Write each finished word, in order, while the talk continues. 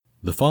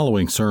The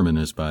following sermon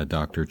is by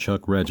Dr.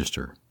 Chuck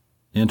Register,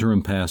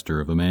 interim pastor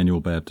of Emmanuel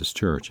Baptist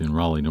Church in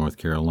Raleigh, North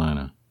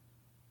Carolina.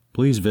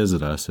 Please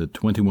visit us at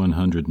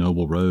 2100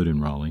 Noble Road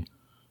in Raleigh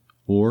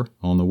or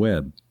on the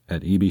web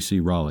at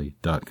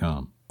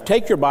ebcraleigh.com.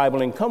 Take your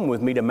Bible and come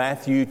with me to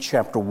Matthew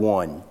chapter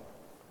 1.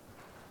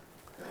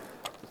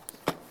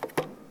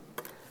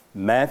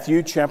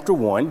 Matthew chapter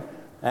 1.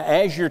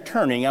 As you're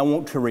turning, I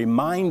want to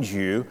remind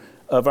you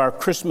of our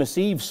Christmas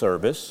Eve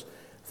service,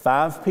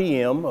 5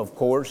 p.m., of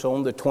course,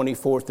 on the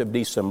 24th of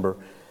December,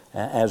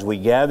 as we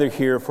gather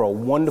here for a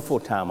wonderful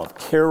time of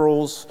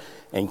carols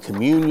and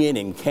communion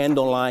and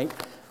candlelight.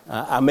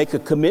 I make a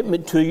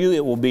commitment to you.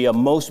 It will be a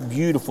most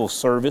beautiful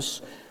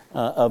service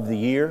of the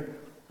year,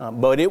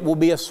 but it will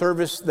be a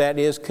service that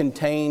is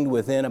contained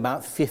within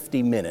about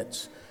 50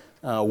 minutes.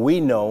 We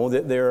know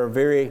that there are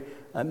very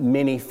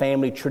many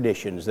family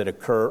traditions that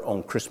occur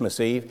on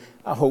Christmas Eve.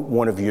 I hope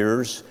one of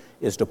yours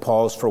is to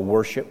pause for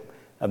worship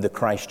of the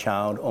Christ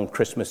child on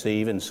Christmas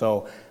Eve. And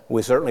so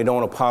we certainly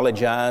don't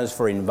apologize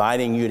for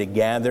inviting you to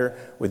gather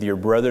with your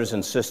brothers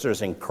and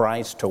sisters in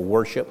Christ to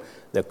worship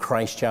the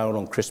Christ child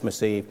on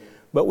Christmas Eve.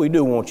 But we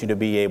do want you to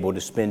be able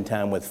to spend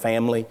time with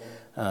family,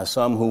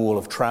 some who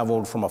will have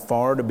traveled from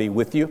afar to be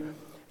with you.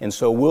 And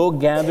so we'll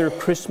gather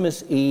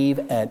Christmas Eve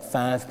at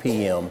 5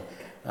 p.m.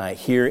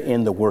 Here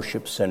in the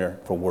worship center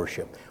for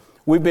worship.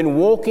 We've been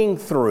walking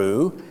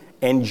through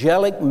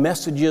angelic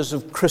messages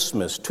of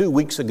Christmas. 2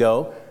 weeks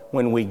ago,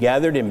 when we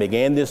gathered and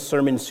began this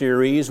sermon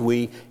series,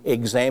 we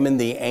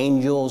examined the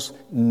angel's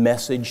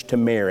message to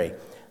Mary.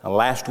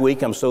 Last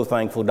week, I'm so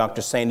thankful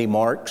Dr. Sandy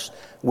Marks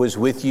was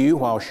with you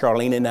while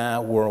Charlene and I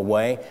were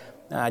away.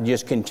 I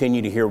just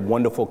continue to hear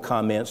wonderful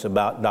comments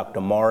about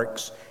Dr.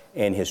 Marks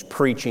and his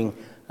preaching.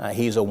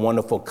 He's a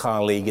wonderful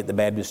colleague at the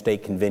Baptist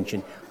State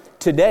Convention.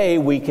 Today,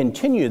 we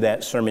continue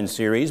that sermon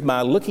series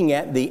by looking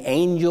at the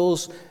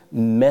angel's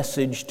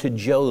message to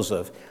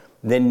Joseph.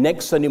 Then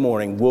next Sunday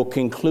morning, we'll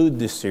conclude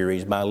this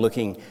series by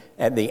looking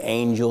at the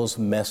angel's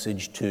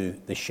message to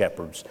the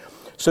shepherds.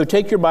 So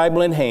take your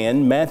Bible in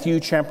hand, Matthew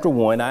chapter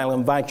 1. I'll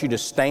invite you to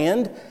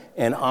stand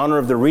in honor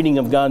of the reading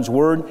of God's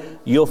Word.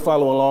 You'll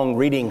follow along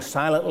reading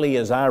silently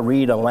as I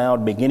read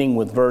aloud, beginning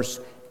with verse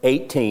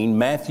 18.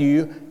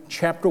 Matthew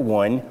chapter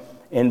 1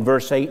 and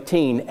verse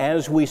 18.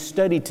 As we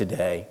study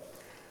today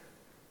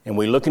and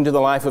we look into the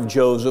life of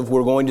Joseph,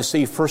 we're going to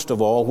see, first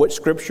of all, what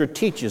Scripture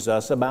teaches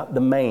us about the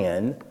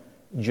man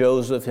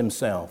Joseph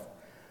himself.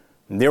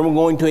 And then we're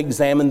going to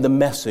examine the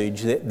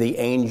message that the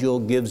angel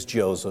gives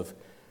Joseph.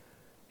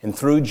 And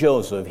through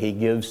Joseph, he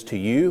gives to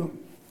you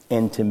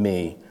and to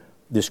me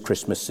this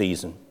Christmas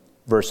season.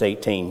 Verse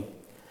 18.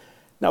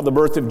 Now the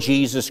birth of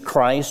Jesus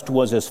Christ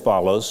was as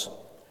follows.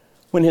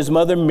 When his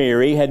mother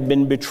Mary had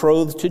been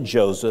betrothed to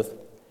Joseph,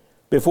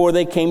 before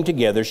they came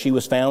together, she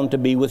was found to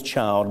be with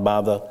child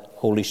by the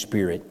Holy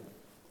Spirit.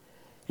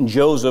 And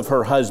Joseph,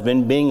 her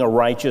husband, being a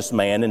righteous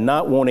man and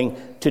not wanting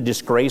to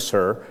disgrace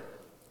her,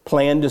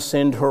 planned to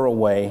send her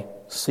away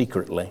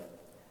secretly.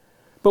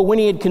 But when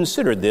he had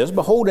considered this,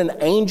 behold, an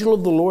angel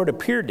of the Lord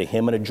appeared to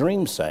him in a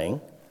dream,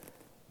 saying,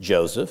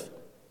 Joseph,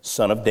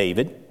 son of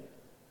David,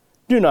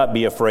 do not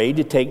be afraid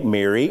to take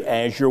Mary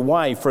as your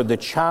wife, for the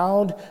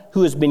child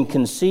who has been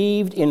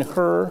conceived in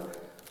her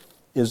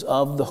is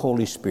of the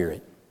Holy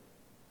Spirit.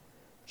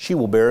 She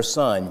will bear a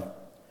son,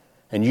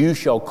 and you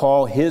shall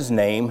call his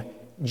name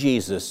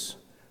Jesus,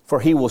 for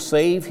he will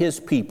save his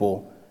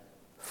people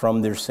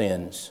from their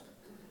sins.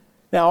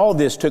 Now all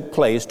this took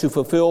place to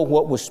fulfill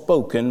what was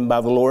spoken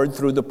by the Lord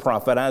through the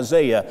prophet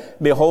Isaiah.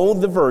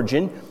 Behold, the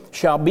virgin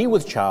shall be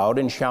with child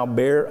and shall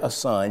bear a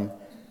son.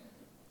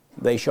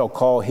 They shall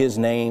call his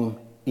name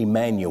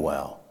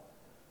Emmanuel,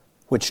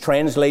 which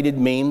translated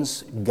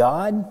means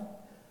God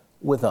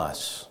with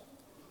us.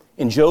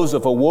 And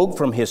Joseph awoke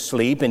from his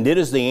sleep and did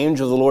as the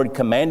angel of the Lord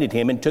commanded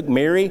him and took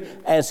Mary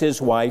as his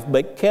wife,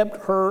 but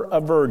kept her a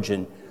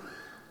virgin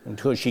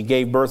until she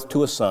gave birth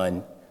to a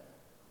son,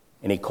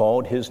 and he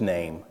called his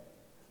name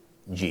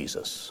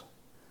Jesus.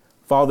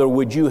 Father,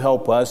 would you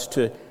help us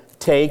to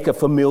take a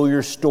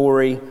familiar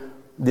story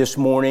this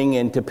morning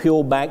and to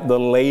peel back the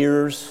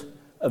layers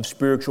of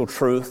spiritual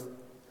truth,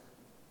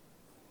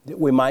 that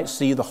we might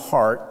see the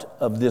heart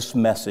of this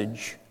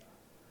message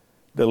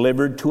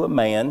delivered to a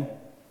man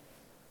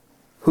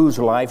whose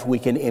life we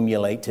can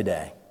emulate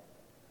today.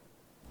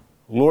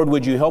 Lord,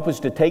 would you help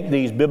us to take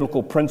these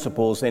biblical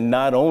principles and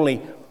not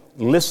only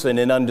listen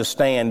and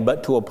understand,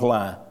 but to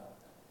apply,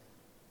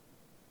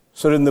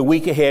 so that in the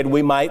week ahead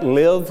we might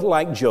live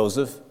like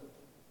Joseph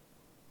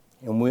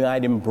and we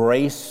might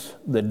embrace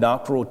the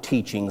doctrinal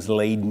teachings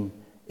laden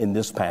in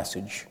this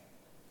passage.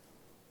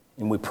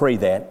 And we pray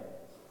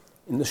that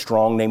in the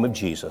strong name of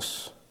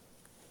Jesus.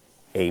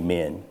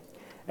 Amen.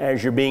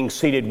 As you're being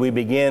seated, we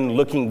begin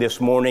looking this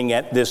morning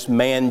at this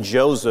man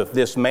Joseph,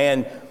 this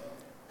man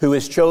who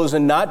is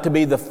chosen not to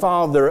be the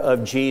father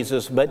of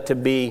Jesus, but to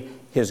be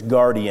his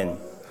guardian.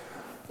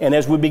 And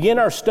as we begin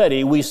our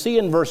study, we see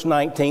in verse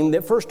 19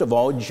 that, first of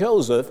all,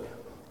 Joseph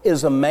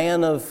is a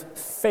man of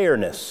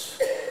fairness.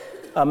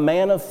 A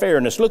man of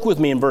fairness. Look with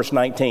me in verse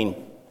 19.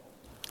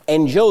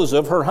 and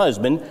Joseph, her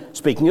husband,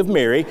 speaking of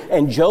Mary,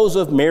 and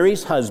Joseph,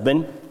 Mary's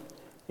husband,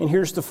 and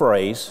here's the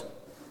phrase,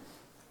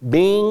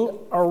 being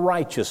a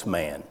righteous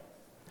man.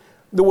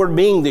 The word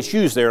being that's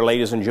used there,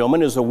 ladies and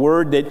gentlemen, is a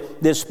word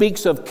that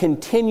speaks of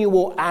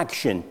continual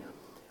action.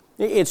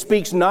 It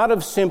speaks not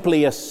of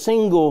simply a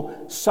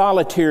single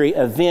solitary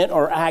event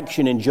or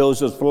action in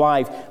Joseph's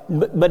life,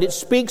 but it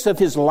speaks of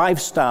his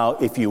lifestyle,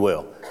 if you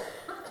will.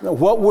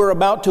 What we're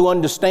about to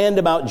understand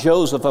about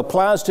Joseph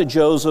applies to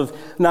Joseph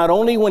not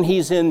only when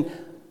he's in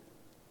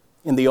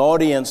the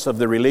audience of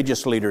the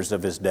religious leaders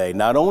of his day,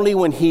 not only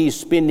when he's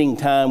spending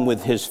time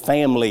with his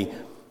family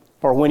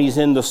or when he's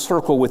in the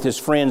circle with his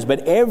friends, but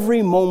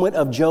every moment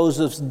of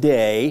Joseph's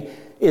day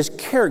is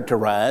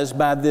characterized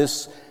by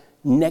this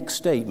next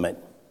statement.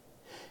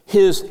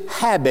 His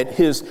habit,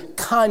 his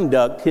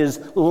conduct, his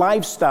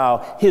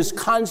lifestyle, his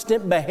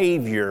constant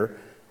behavior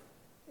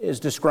is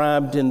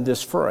described in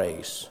this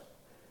phrase.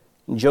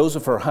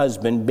 Joseph, her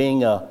husband,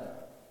 being a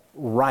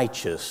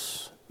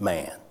righteous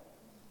man.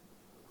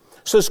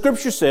 So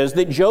Scripture says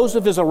that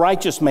Joseph is a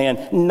righteous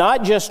man,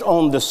 not just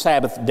on the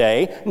Sabbath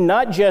day,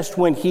 not just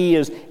when he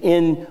is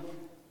in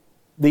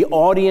the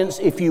audience,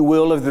 if you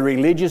will, of the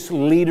religious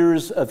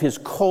leaders of his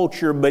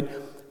culture,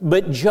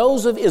 but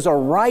Joseph is a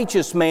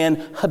righteous man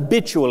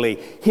habitually.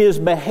 His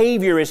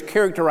behavior is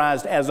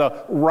characterized as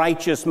a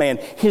righteous man.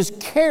 His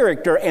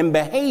character and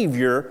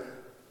behavior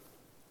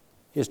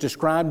is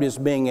described as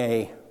being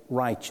a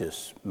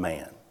righteous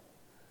man.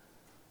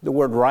 The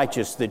word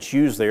righteous that's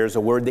used there is a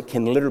word that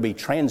can literally be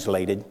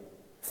translated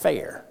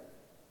fair.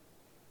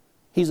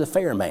 He's a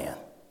fair man.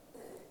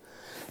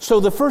 So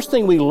the first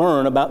thing we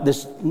learn about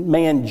this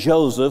man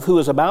Joseph, who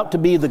is about to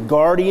be the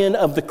guardian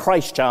of the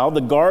Christ child, the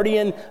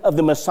guardian of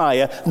the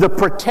Messiah, the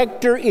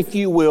protector, if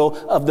you will,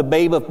 of the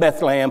babe of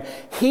Bethlehem,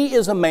 he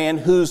is a man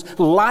whose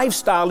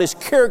lifestyle is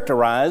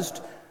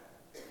characterized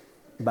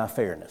by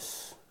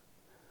fairness.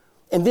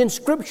 And then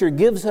Scripture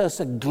gives us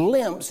a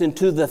glimpse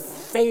into the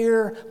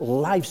fair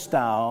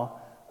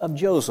lifestyle of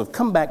Joseph.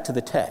 Come back to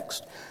the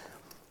text.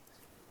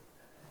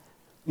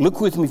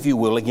 Look with me, if you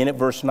will, again at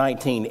verse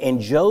 19. And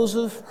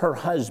Joseph, her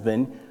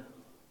husband,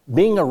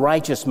 being a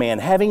righteous man,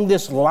 having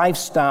this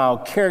lifestyle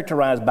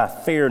characterized by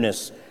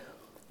fairness,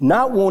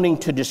 not wanting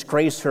to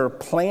disgrace her,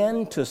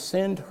 planned to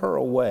send her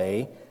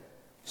away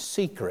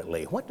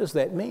secretly. What does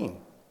that mean?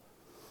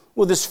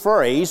 Well, this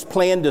phrase,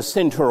 planned to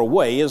send her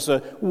away, is a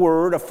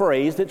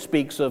phrase that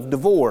speaks of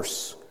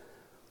divorce.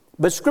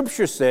 But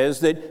Scripture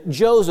says that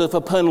Joseph,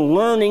 upon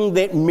learning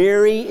that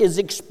Mary is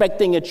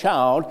expecting a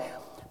child,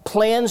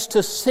 plans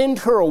to send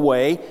her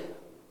away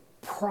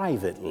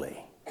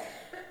privately.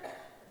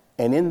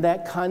 And in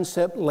that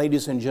concept,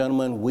 ladies and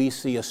gentlemen, we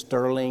see a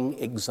sterling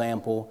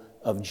example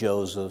of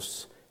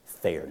Joseph's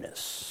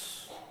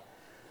fairness.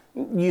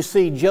 You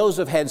see,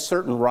 Joseph had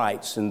certain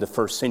rights in the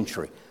first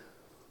century.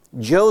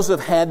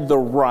 Joseph had the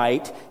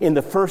right in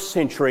the first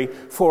century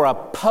for a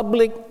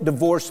public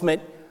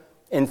divorcement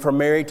and for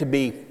Mary to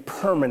be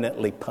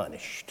permanently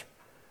punished.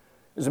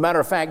 As a matter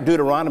of fact,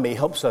 Deuteronomy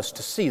helps us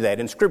to see that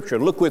in Scripture.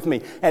 Look with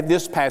me at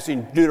this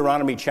passage,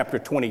 Deuteronomy chapter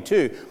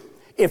 22.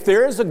 If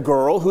there is a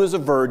girl who is a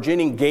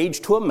virgin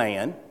engaged to a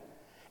man,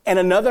 and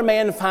another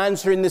man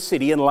finds her in the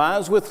city and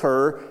lies with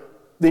her,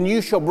 then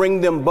you shall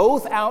bring them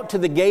both out to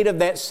the gate of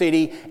that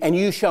city, and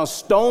you shall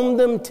stone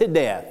them to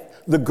death.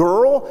 The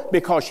girl,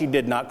 because she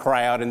did not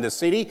cry out in the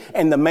city,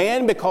 and the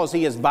man, because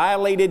he has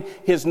violated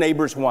his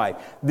neighbor's wife.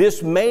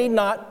 This may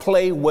not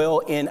play well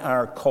in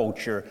our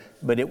culture,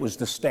 but it was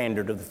the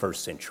standard of the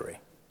first century.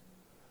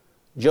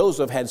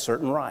 Joseph had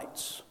certain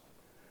rights.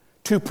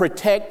 To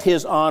protect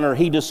his honor,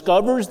 he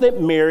discovers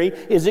that Mary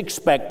is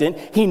expectant.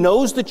 He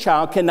knows the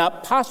child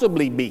cannot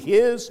possibly be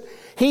his.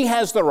 He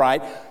has the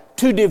right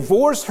to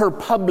divorce her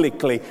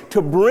publicly,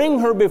 to bring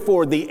her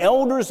before the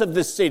elders of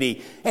the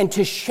city, and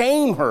to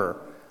shame her.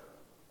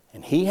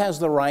 And he has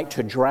the right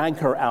to drag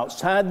her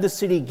outside the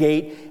city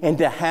gate and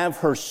to have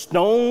her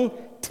stoned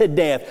to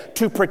death,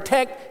 to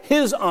protect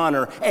his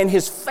honor and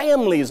his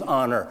family's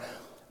honor.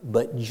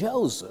 But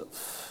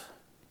Joseph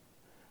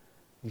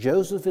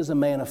is a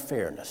man of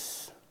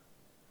fairness.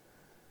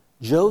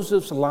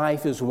 Joseph's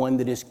life is one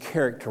that is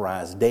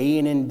characterized day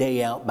in and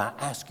day out by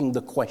asking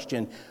the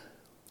question,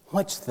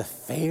 what's the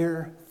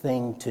fair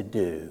thing to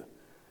do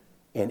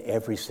in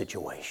every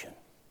situation?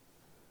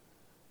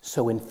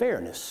 So in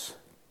fairness,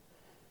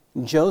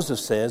 Joseph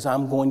says,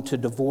 I'm going to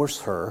divorce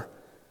her,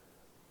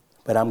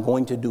 but I'm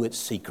going to do it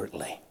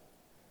secretly.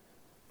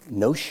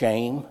 No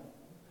shame,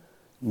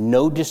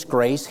 no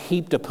disgrace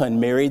heaped upon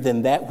Mary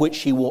than that which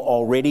she will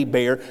already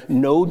bear.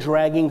 No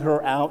dragging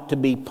her out to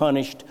be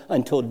punished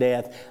until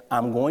death.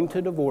 I'm going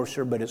to divorce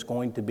her, but it's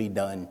going to be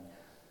done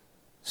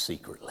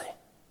secretly.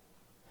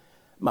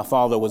 My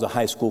father was a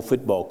high school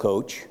football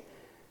coach.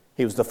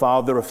 He was the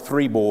father of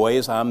 3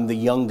 boys. I'm the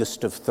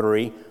youngest of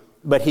 3.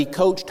 But he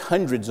coached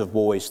hundreds of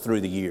boys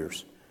through the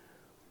years.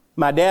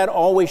 My dad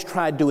always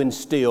tried to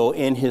instill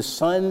in his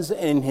sons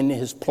and in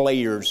his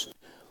players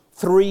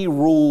 3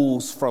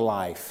 rules for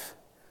life.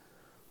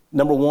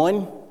 Number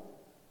 1,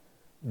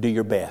 do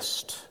your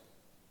best.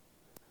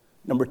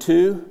 Number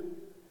 2,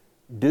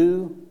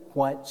 do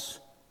what's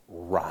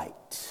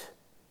right.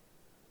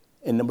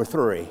 And number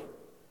 3,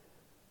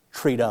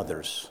 treat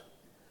others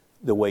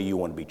the way you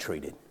want to be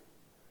treated.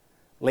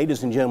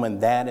 Ladies and gentlemen,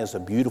 that is a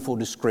beautiful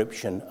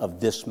description of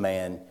this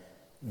man,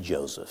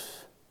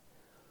 Joseph.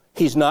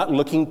 He's not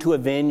looking to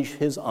avenge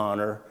his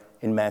honor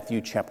in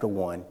Matthew chapter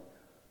 1.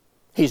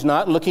 He's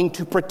not looking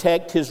to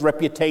protect his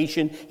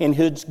reputation and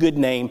his good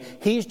name.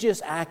 He's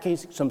just asking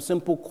some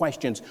simple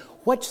questions.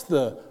 What's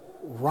the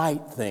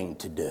right thing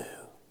to do?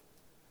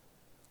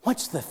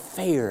 What's the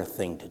fair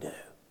thing to do?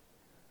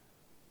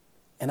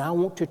 And I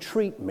want to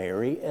treat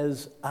Mary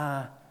as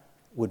I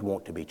would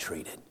want to be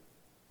treated.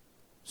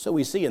 So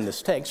we see in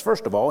this text,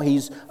 first of all,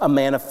 he's a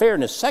man of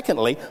fairness.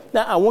 Secondly,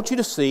 now I want you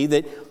to see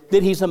that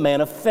he's a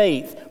man of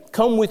faith.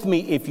 Come with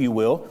me, if you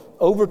will,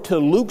 over to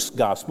Luke's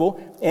gospel,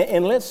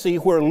 and let's see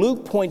where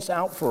Luke points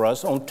out for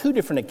us on 2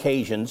 different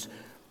occasions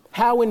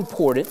how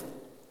important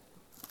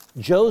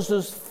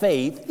Joseph's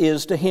faith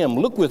is to him.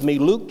 Look with me,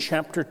 Luke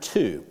chapter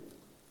 2.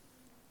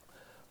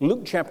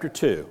 Luke chapter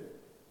 2,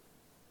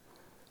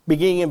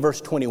 beginning in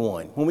verse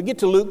 21. When we get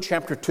to Luke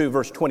chapter 2,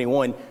 verse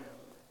 21,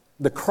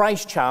 the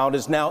Christ child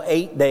is now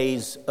 8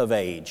 days of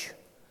age,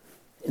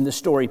 and the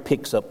story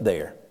picks up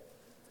there.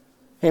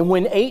 And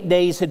when 8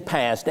 days had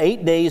passed,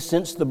 8 days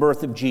since the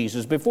birth of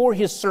Jesus, before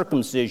his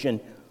circumcision,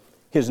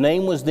 his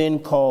name was then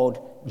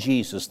called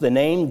Jesus, the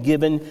name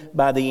given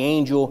by the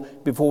angel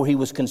before he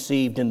was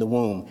conceived in the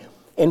womb.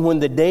 And when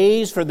the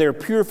days for their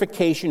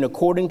purification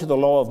according to the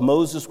law of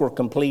Moses were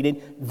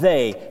completed,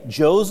 they,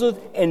 Joseph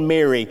and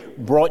Mary,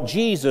 brought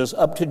Jesus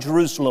up to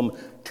Jerusalem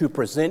to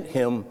present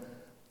him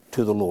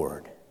to the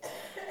Lord.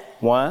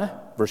 Why?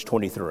 Verse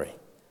 23.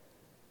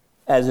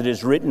 As it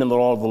is written in the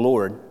law of the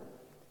Lord,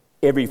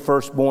 every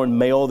firstborn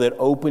male that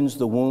opens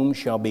the womb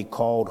shall be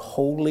called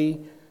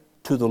holy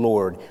to the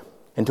Lord,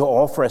 and to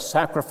offer a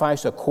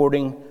sacrifice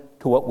according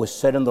to what was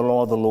said in the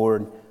law of the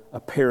Lord, a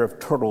pair of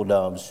turtle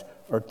doves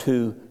or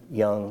 2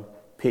 young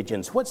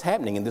pigeons. What's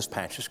happening in this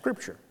passage of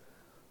Scripture?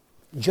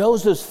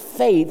 Joseph's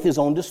faith is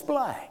on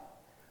display.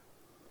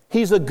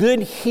 He's a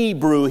good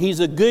Hebrew. He's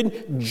a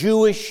good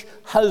Jewish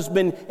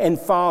husband and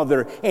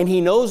father. And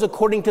he knows,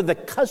 according to the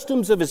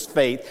customs of his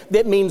faith,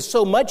 that means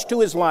so much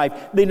to his life,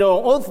 that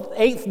on the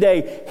 8th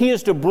day, he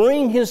is to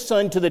bring his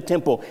son to the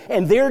temple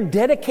and there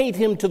dedicate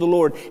him to the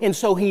Lord. And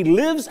so he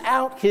lives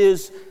out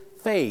his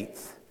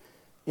faith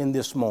in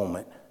this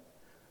moment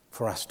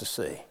for us to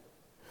see.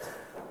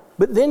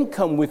 But then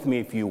come with me,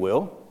 if you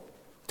will,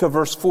 to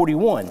verse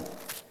 41.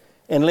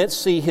 And let's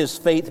see his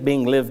faith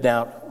being lived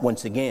out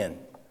once again.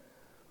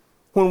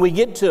 When we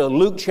get to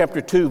Luke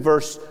chapter 2,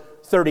 verse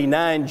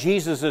 39,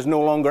 Jesus is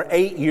no longer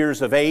 8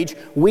 years of age.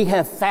 We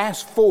have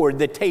fast forward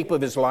the tape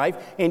of his life,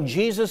 and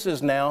Jesus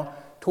is now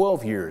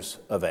 12 years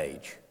of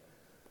age.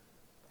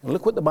 And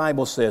look what the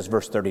Bible says,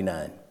 verse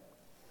 39.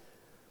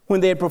 When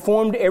they had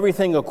performed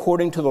everything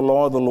according to the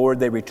law of the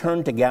Lord, they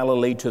returned to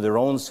Galilee, to their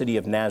own city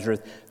of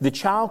Nazareth. The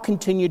child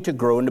continued to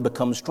grow and to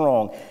become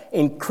strong,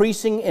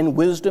 increasing in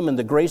wisdom, and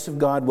the grace of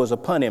God was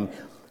upon him.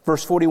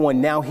 Verse 41,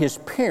 now his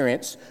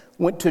parents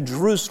went to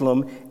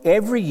Jerusalem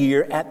every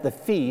year at the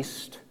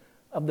feast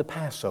of the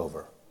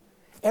Passover.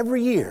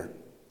 Every year.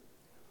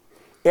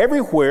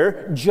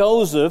 Everywhere,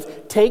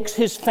 Joseph takes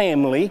his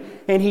family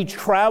and he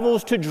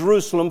travels to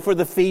Jerusalem for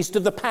the feast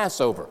of the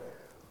Passover.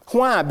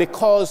 Why?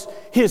 Because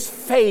his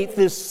faith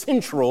is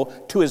central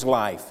to his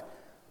life.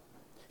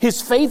 His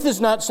faith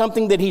is not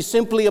something that he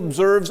simply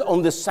observes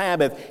on the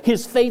Sabbath.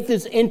 His faith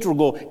is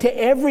integral to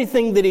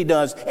everything that he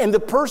does and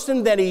the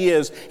person that he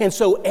is. And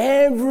so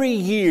every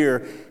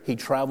year he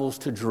travels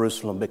to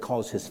Jerusalem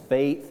because his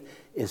faith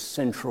is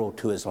central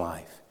to his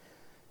life.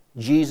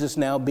 Jesus,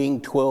 now being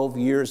 12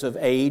 years of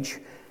age,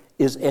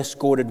 is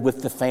escorted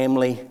with the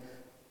family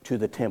to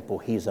the temple.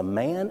 He's a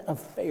man of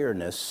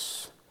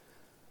fairness,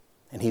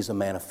 and he's a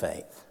man of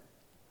faith.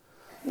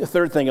 The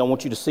third thing I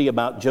want you to see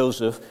about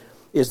Joseph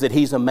is that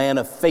he's a man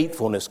of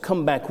faithfulness.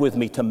 Come back with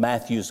me to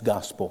Matthew's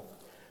Gospel.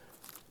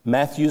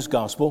 Matthew's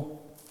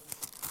Gospel,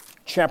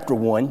 chapter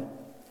 1.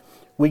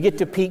 We get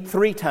to peek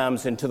 3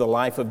 times into the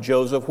life of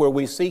Joseph, where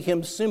we see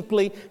him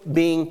simply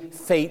being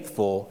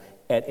faithful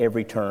at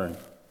every turn.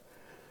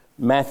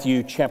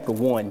 Matthew chapter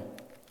 1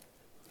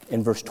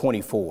 and verse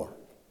 24.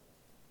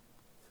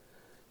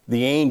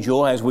 The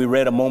angel, as we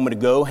read a moment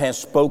ago, has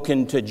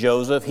spoken to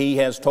Joseph. He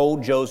has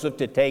told Joseph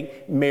to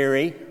take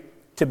Mary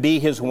to be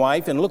his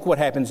wife. And look what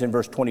happens in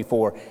verse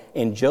 24.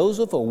 And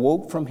Joseph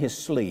awoke from his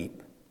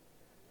sleep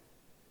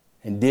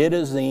and did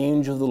as the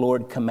angel of the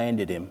Lord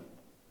commanded him.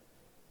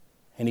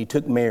 And he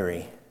took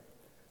Mary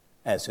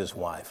as his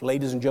wife.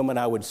 Ladies and gentlemen,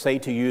 I would say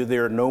to you,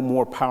 there are no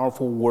more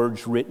powerful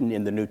words written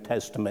in the New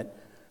Testament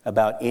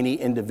about any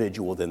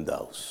individual than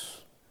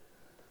those.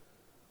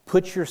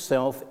 Put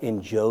yourself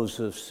in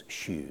Joseph's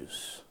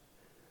shoes.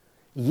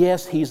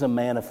 Yes, he's a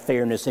man of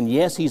fairness, and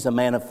yes, he's a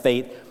man of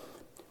faith.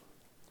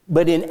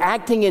 But in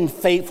acting in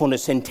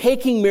faithfulness and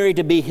taking Mary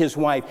to be his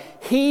wife,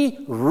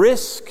 he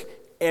risked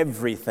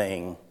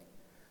everything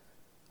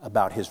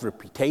about his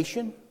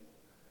reputation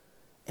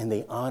and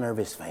the honor of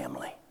his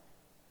family.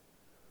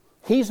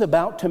 He's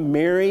about to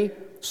marry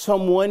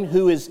someone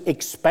who is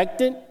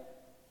expectant.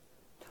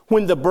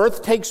 When the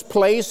birth takes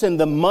place and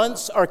the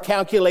months are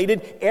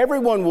calculated,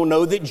 everyone will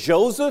know that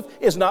Joseph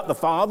is not the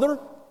father.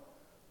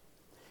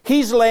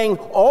 He's laying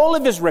all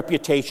of his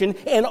reputation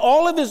and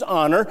all of his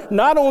honor,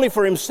 not only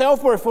for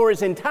himself, but for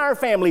his entire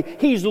family.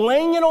 He's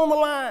laying it on the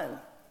line.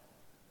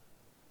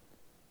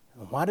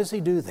 Why does he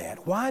do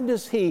that? Why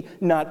does he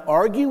not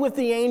argue with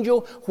the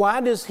angel?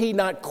 Why does he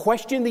not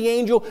question the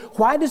angel?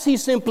 Why does he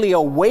simply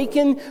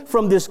awaken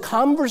from this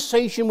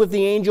conversation with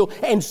the angel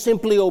and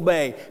simply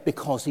obey?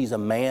 Because he's a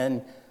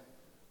man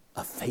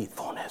of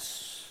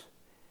faithfulness.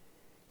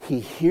 He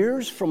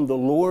hears from the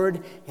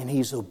Lord and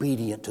he's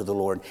obedient to the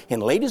Lord.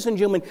 And ladies and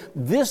gentlemen,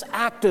 this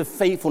act of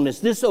faithfulness,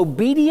 this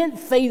obedient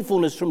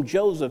faithfulness from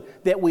Joseph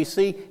that we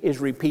see is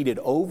repeated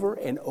over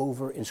and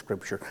over in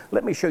Scripture.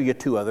 Let me show you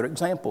two other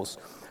examples.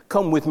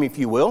 Come with me, if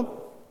you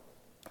will,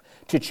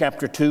 to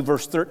chapter 2,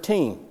 verse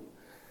 13.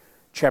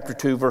 Chapter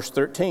 2, verse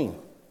 13.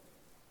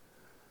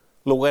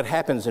 Look what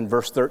happens in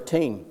verse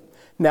 13.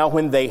 Now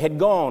when they had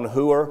gone,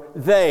 who are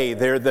they?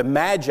 They're the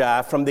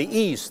Magi from the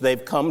east.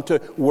 They've come to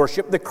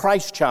worship the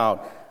Christ child.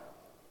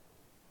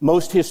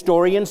 Most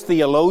historians,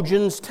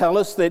 theologians tell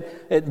us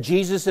that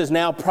Jesus is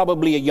now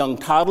probably a young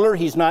toddler.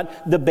 He's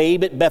not the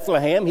babe at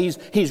Bethlehem.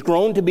 He's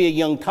grown to be a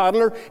young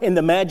toddler, and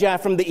the Magi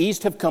from the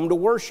east have come to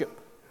worship.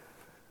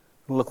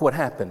 Look what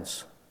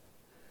happens.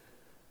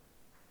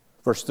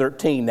 Verse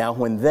 13, now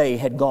when they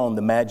had gone,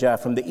 the Magi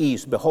from the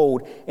east,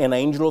 behold, an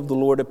angel of the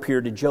Lord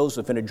appeared to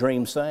Joseph in a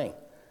dream, saying,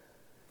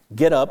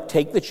 get up,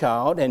 take the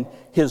child and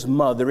his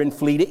mother and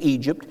flee to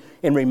Egypt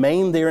and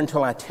remain there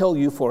until I tell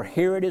you, for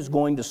Herod is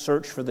going to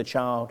search for the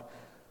child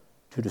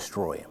to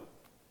destroy him.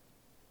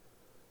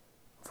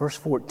 Verse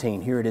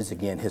 14, here it is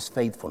again, his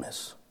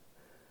faithfulness.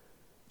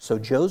 So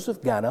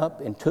Joseph got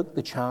up and took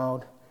the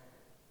child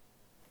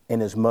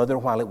and his mother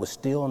while it was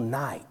still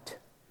night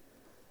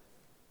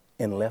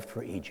and left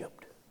for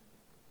Egypt.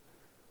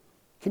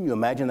 Can you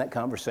imagine that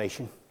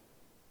conversation?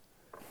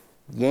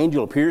 The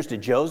angel appears to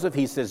Joseph.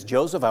 He says,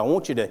 Joseph, I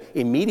want you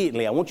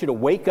to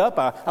wake up.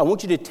 I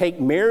want you to take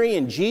Mary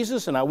and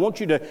Jesus, and I want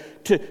you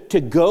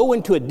to go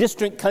into a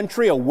distant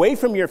country away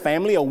from your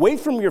family, away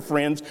from your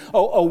friends,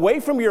 away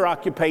from your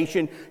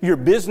occupation, your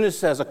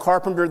business as a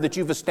carpenter that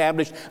you've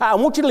established. I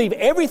want you to leave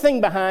everything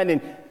behind,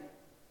 and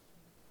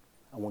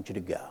I want you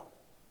to go.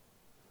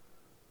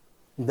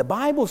 The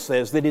Bible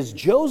says that as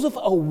Joseph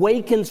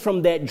awakens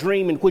from that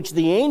dream in which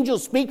the angel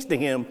speaks to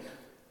him,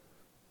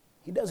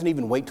 he doesn't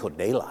even wait till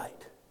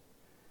daylight.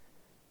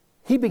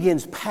 He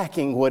begins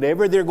packing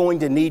whatever they're going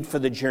to need for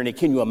the journey.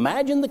 Can you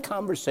imagine the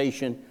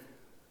conversation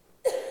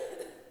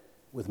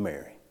with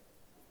Mary?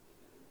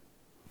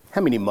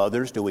 How many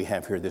mothers do we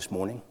have here this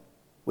morning?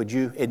 Would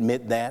you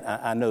admit that?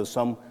 I know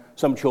some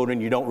children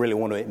you don't really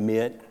want to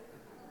admit,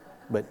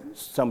 but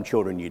some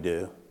children you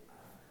do.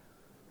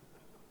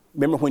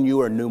 Remember when you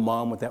were a new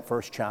mom with that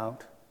first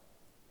child?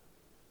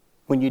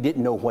 When you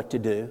didn't know what to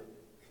do?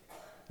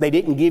 They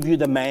didn't give you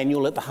the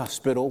manual at the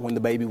hospital when the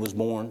baby was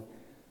born.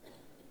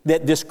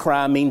 That this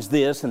cry means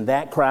this and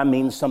that cry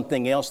means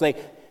something else. They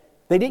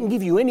didn't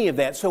give you any of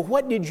that. So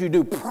what did you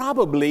do?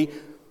 Probably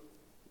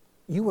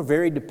you were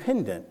very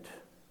dependent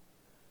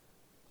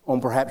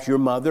on perhaps your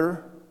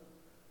mother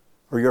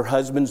or your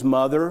husband's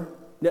mother.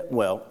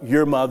 Well,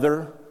 your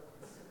mother,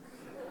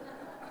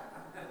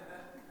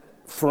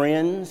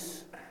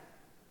 friends,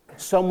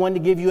 someone to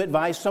give you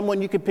advice,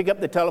 someone you could pick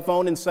up the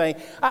telephone and say,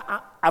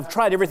 I've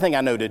tried everything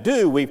I know to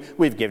do.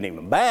 We've given him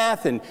a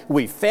bath and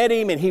we've fed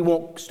him and he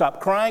won't stop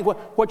crying.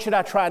 What should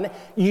I try?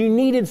 You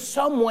needed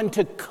someone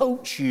to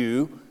coach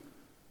you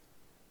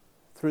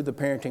through the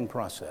parenting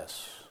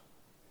process.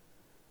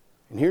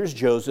 And here's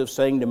Joseph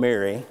saying to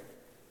Mary,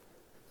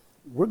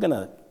 we're going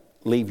to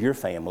leave your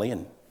family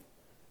and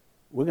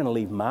we're going to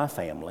leave my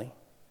family.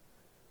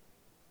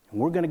 And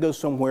we're going to go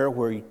somewhere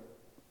where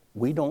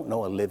we don't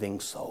know a living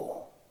soul.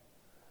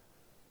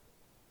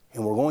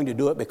 And we're going to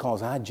do it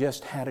because I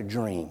just had a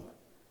dream.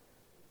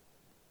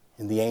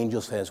 And the angel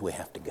says we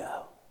have to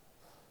go.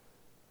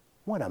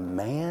 What a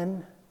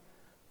man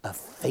of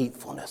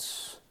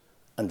faithfulness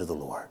unto the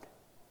Lord.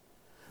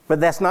 But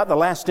that's not the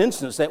last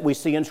instance that we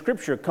see in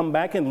Scripture. Come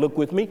back and look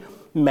with me.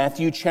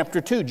 Matthew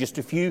chapter 2, just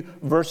a few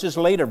verses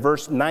later,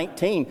 verse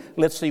 19.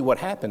 Let's see what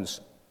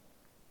happens.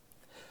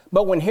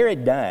 But when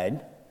Herod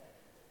died,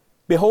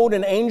 behold,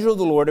 an angel of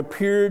the Lord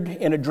appeared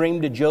in a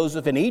dream to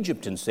Joseph in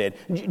Egypt and said,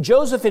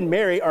 Joseph and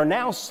Mary are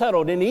now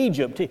settled in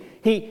Egypt.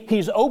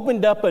 He's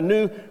opened up a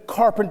new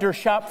carpenter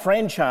shop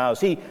franchise.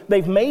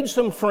 They've made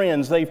some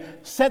friends. They've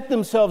set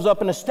themselves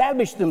up and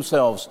established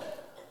themselves.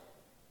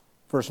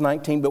 Verse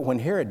 19, but when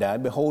Herod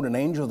died, behold, an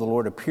angel of the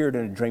Lord appeared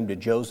in a dream to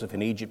Joseph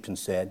in Egypt and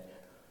said,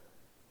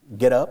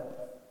 get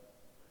up,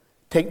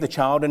 take the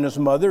child and his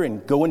mother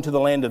and go into the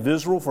land of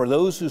Israel, for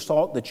those who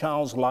sought the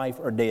child's life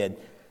are dead.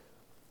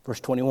 Verse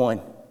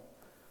 21,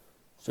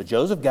 so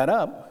Joseph got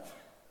up,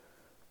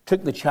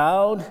 took the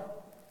child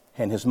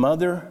and his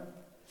mother,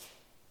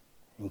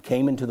 and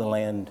came into the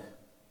land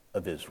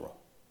of Israel.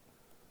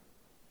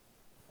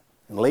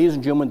 And ladies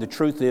and gentlemen, the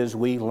truth is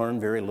we learn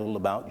very little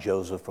about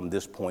Joseph from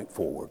this point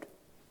forward.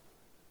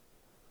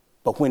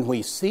 But when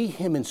we see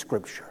him in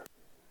Scripture,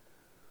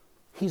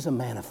 he's a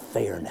man of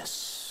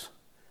fairness.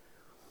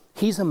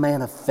 He's a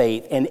man of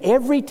faith. And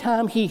every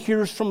time he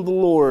hears from the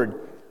Lord,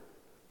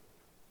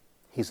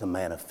 he's a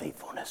man of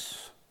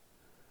faithfulness.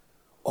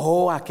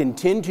 Oh, I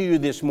contend to you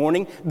this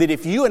morning that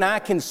if you and I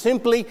can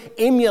simply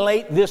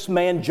emulate this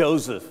man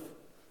Joseph,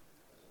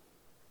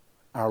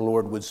 our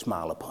Lord would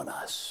smile upon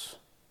us.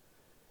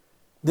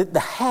 That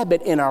the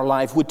habit in our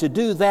life would to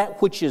do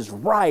that which is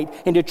right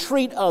and to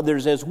treat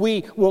others as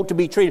we want to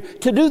be treated,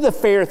 to do the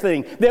fair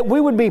thing, that we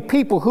would be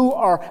people who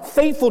are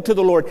faithful to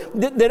the Lord,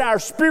 that our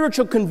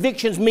spiritual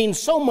convictions mean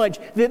so much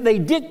that they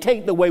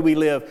dictate the way we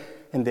live,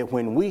 and that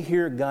when we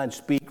hear God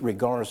speak,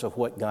 regardless of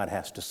what God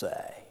has to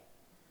say,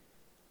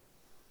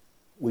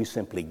 we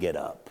simply get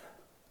up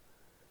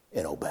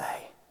and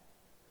obey.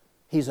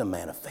 He's a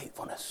man of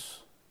faithfulness.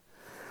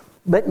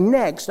 But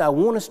next, I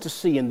want us to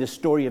see in this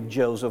story of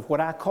Joseph what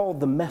I call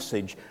the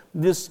message,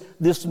 this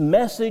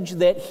message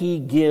that he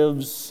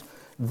gives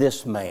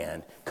this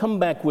man. Come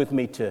back with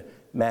me to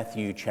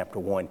Matthew chapter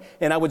 1.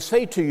 And I would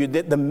say to you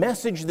that the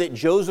message that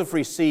Joseph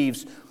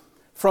receives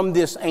from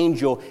this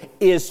angel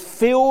is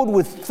filled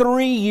with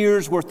 3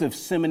 years' worth of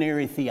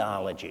seminary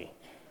theology.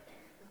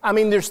 I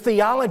mean, there's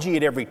theology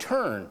at every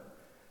turn.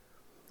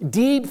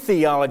 Deep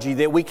theology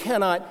that we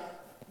cannot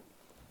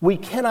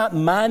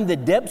mine the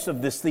depths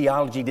of this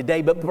theology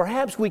today, but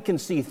perhaps we can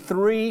see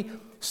 3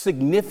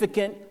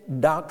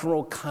 significant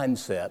doctrinal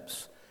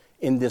concepts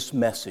in this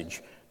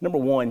message. Number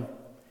 1,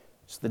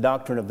 it's the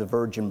doctrine of the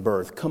virgin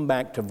birth. Come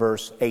back to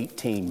verse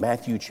 18,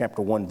 Matthew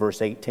chapter 1,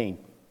 verse 18.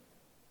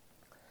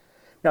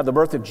 Now, the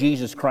birth of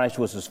Jesus Christ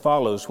was as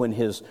follows. When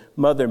his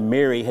mother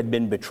Mary had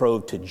been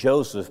betrothed to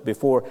Joseph,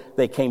 before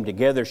they came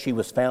together, she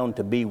was found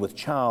to be with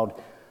child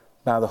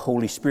by the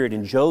Holy Spirit.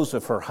 And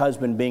Joseph, her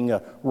husband, being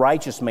a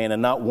righteous man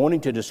and not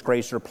wanting to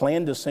disgrace her,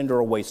 planned to send her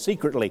away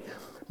secretly.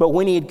 But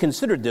when he had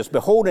considered this,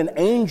 behold, an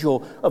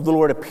angel of the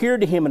Lord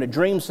appeared to him in a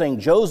dream,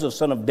 saying, Joseph,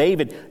 son of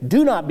David,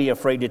 do not be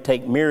afraid to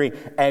take Mary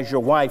as your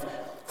wife,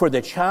 for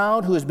the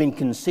child who has been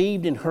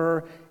conceived in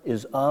her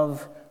is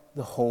of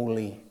the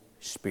Holy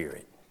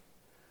Spirit.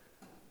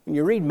 When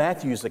you read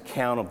Matthew's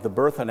account of the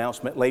birth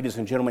announcement, ladies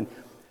and gentlemen,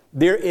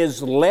 there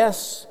is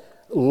less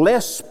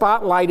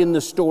spotlight in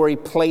the story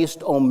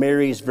placed on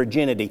Mary's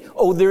virginity.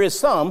 Oh, there is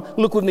some.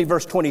 Look with me,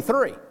 verse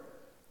 23.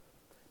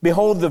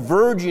 Behold, the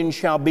virgin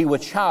shall be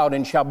with child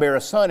and shall bear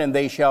a son, and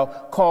they shall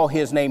call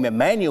his name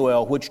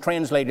Emmanuel, which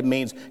translated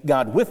means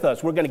God with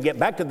us. We're going to get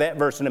back to that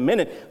verse in a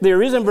minute.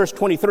 There is in verse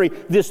 23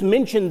 this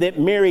mention that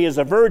Mary is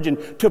a virgin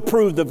to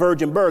prove the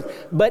virgin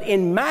birth. But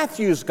in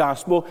Matthew's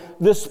gospel,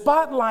 the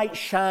spotlight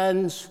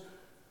shines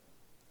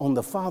on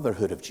the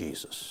fatherhood of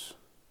Jesus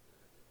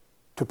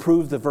to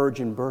prove the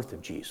virgin birth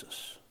of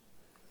Jesus.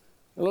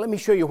 Let me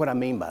show you what I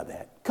mean by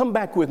that. Come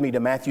back with me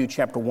to Matthew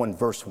chapter 1,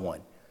 verse 1.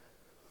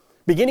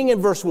 Beginning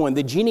in verse 1,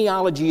 the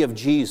genealogy of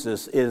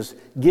Jesus is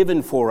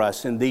given for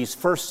us in these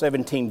first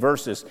 17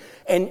 verses.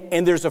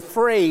 And there's a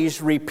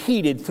phrase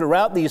repeated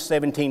throughout these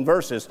 17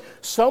 verses.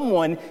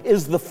 Someone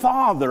is the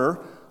father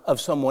of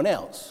someone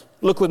else.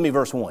 Look with me,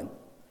 verse 1.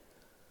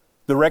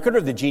 The record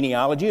of the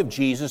genealogy of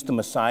Jesus, the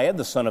Messiah,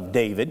 the son of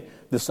David,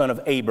 the son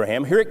of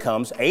Abraham. Here it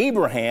comes.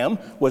 Abraham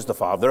was the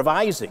father of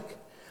Isaac.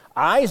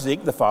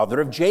 Isaac, the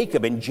father of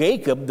Jacob, and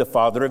Jacob, the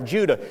father of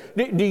Judah.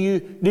 Do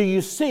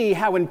you see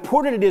how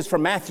important it is for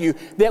Matthew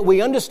that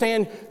we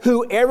understand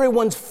who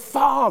everyone's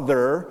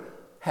father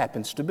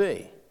happens to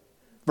be?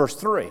 Verse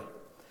 3,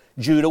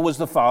 Judah was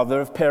the father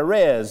of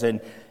Perez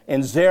and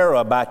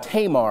Zerah by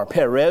Tamar.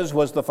 Perez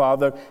was the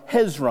father of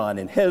Hezron,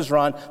 and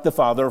Hezron the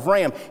father of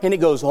Ram. And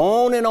it goes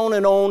on and on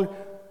and on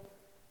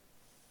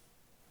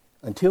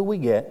until we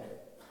get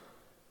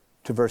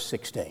to verse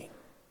 16.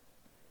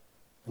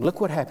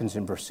 Look what happens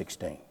in verse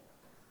 16.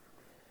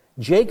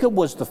 Jacob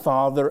was the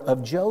father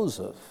of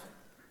Joseph.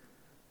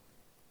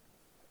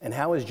 And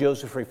how is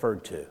Joseph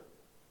referred to?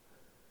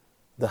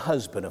 The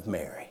husband of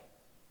Mary.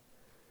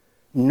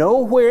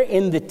 Nowhere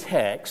in the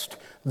text,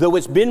 though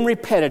it's been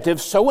repetitive,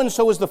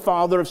 so-and-so is the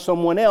father of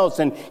someone else,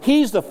 and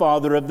he's the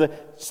father of the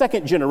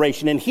second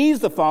generation, and he's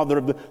the father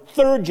of the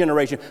third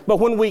generation. But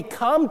when we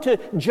come to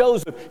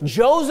Joseph,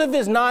 Joseph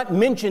is not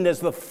mentioned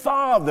as the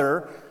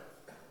father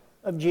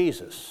of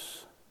Jesus.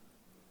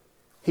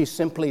 He's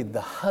simply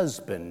the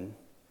husband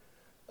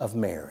of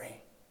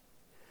Mary.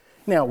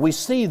 Now, we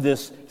see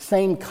this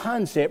same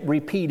concept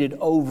repeated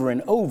over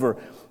and over.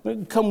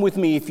 Come with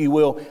me, if you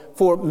will,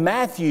 for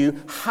Matthew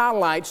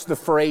highlights the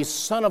phrase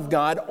Son of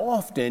God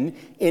often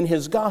in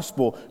his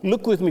gospel.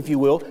 Look with me, if you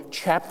will,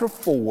 chapter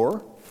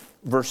 4,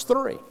 verse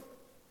 3.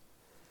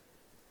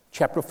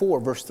 Chapter 4,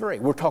 verse 3.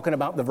 We're talking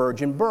about the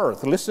virgin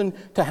birth. Listen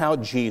to how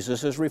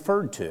Jesus is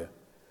referred to.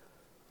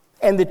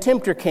 And the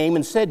tempter came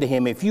and said to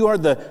him, if you are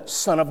the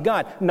Son of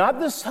God,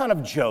 not the son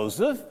of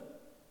Joseph,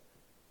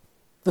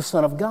 the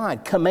Son of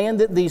God,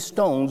 command that these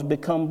stones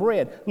become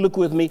bread. Look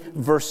with me,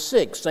 verse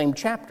 6, same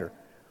chapter.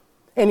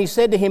 And he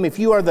said to him, if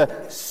you are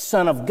the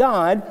Son of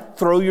God,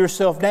 throw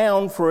yourself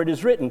down, for it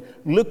is written.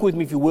 Look with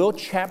me, if you will,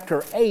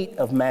 chapter 8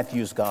 of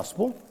Matthew's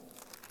Gospel.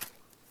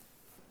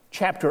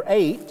 Chapter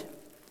 8,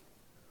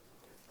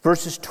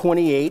 verses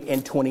 28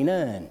 and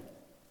 29.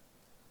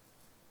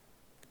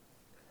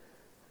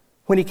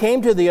 When he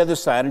came to the other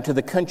side, into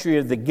the country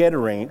of the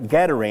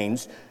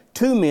Gadarenes,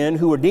 two men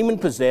who were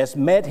demon-possessed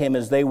met him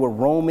as they were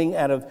coming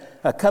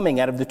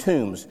out of the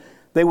tombs.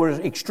 They were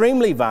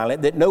extremely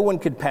violent, that no one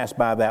could pass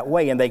by that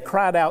way. And they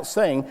cried out,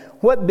 saying,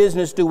 what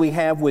business do we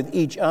have with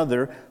each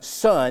other,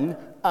 Son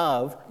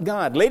of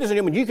God? Ladies and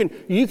gentlemen,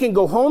 you can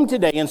go home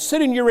today and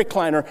sit in your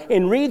recliner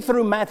and read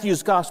through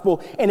Matthew's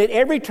Gospel, and at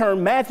every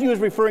turn, Matthew is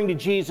referring to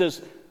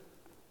Jesus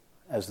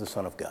as the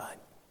Son of God.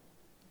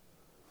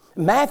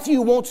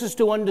 Matthew wants us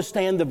to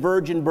understand the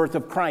virgin birth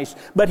of Christ,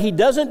 but he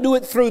doesn't do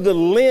it through the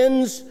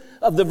lens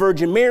of the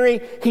Virgin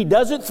Mary. He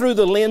does it through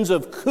the lens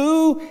of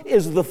who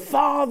is the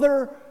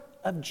father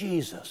of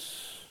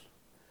Jesus.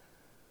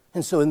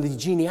 And so in the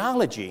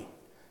genealogy,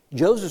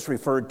 Joseph's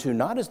referred to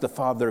not as the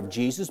father of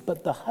Jesus,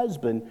 but the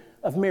husband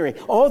of Mary.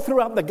 All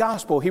throughout the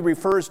gospel, he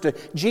refers to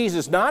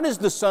Jesus not as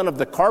the son of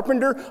the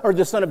carpenter or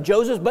the son of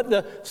Joseph, but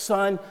the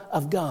Son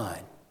of God.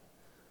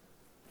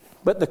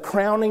 But the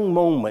crowning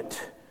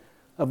moment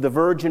of the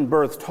virgin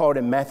birth taught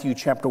in Matthew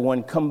chapter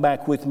 1, come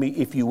back with me,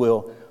 if you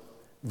will,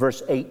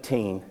 verse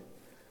 18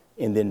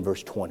 and then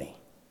verse 20.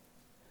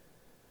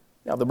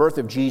 Now, the birth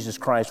of Jesus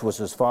Christ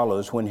was as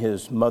follows. When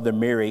his mother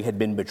Mary had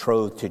been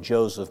betrothed to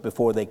Joseph,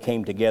 before they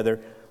came together,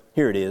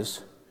 here it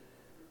is.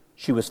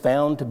 She was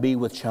found to be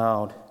with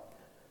child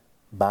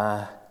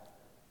by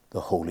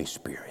the Holy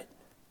Spirit.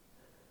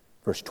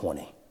 Verse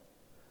 20.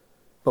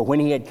 But when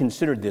he had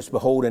considered this,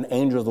 behold, an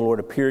angel of the Lord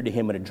appeared to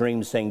him in a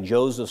dream, saying,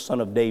 Joseph,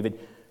 son of David,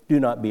 do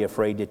not be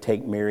afraid to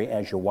take Mary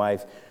as your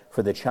wife,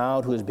 for the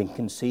child who has been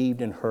conceived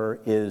in her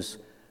is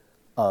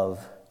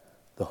of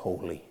the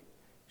Holy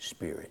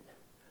Spirit.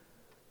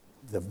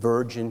 The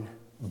virgin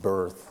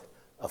birth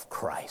of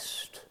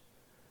Christ,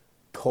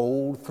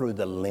 told through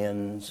the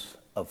lens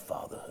of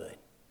fatherhood.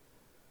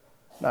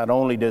 Not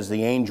only does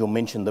the angel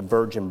mention the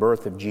virgin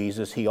birth of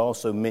Jesus, he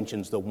also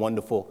mentions the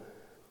wonderful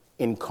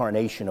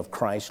incarnation of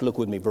Christ. Look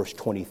with me, verse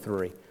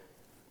 23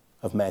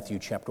 of Matthew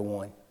chapter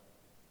 1.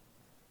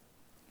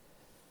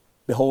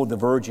 Behold, the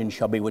virgin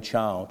shall be with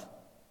child,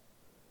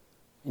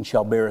 and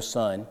shall bear a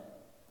son,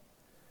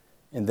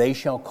 and they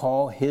shall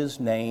call his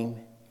name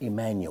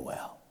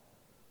Emmanuel.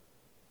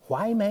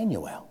 Why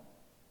Emmanuel?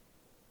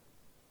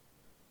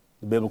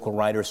 The biblical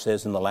writer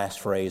says in the last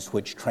phrase,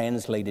 which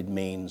translated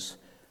means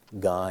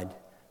God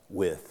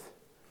with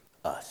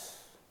us.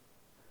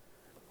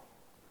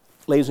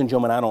 Ladies and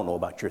gentlemen, I don't know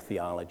about your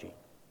theology.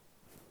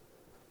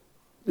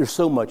 There's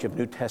so much of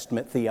New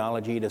Testament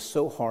theology, it is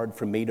so hard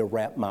for me to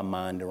wrap my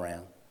mind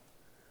around.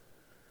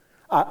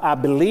 I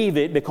believe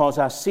it because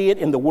I see it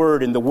in the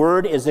Word, and the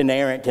Word is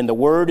inerrant, and the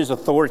Word is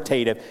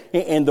authoritative,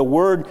 and the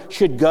Word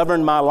should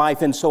govern my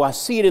life, and so I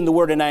see it in the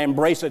Word and I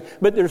embrace it.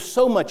 But there's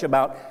so much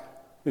about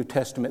New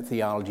Testament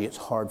theology, it's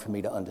hard for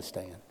me to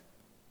understand.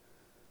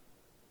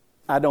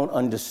 I don't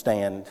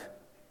understand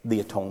the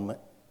atonement.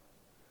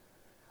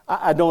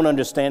 I don't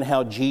understand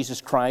how Jesus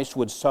Christ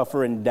would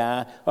suffer and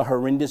die a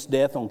horrendous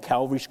death on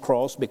Calvary's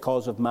cross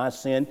because of my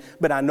sin,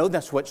 but I know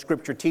that's what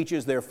Scripture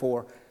teaches,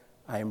 therefore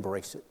I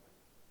embrace it.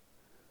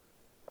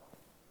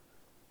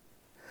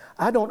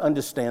 I don't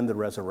understand the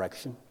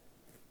resurrection.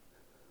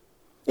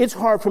 It's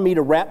hard for me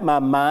to wrap my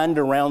mind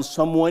around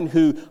someone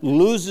who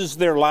loses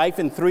their life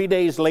and 3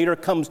 days later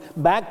comes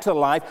back to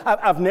life.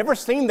 I've never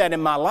seen that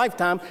in my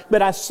lifetime,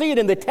 but I see it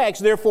in the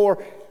text,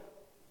 therefore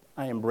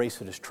I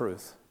embrace it as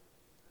truth.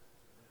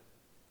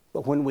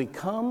 But when we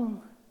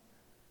come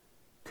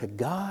to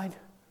God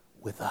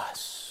with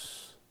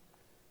us,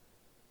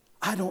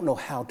 I don't know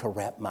how to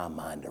wrap my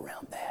mind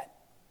around that.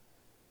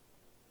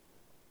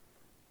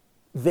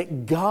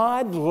 That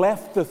God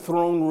left the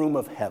throne room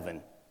of heaven,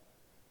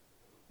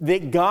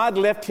 that God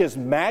left His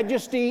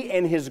majesty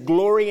and His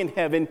glory in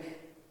heaven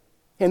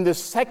in the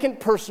second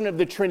person of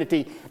the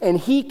Trinity, and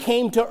He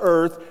came to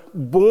earth,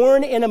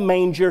 born in a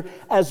manger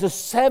as a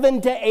 7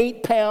 to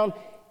 8 pound,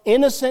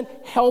 innocent,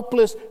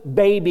 helpless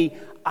baby.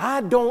 I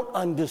don't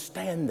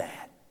understand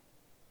that,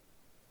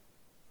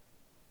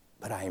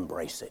 but I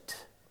embrace it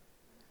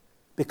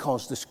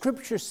because the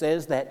Scripture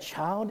says that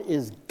child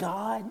is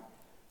God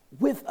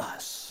with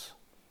us.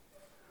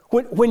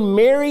 When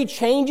Mary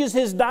changes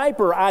his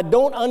diaper, I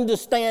don't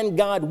understand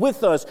God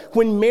with us.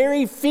 When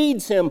Mary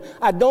feeds him,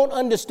 I don't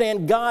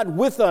understand God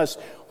with us.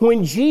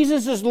 When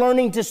Jesus is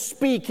learning to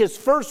speak his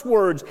first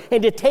words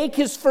and to take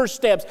his first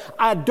steps,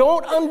 I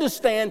don't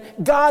understand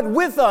God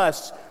with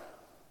us.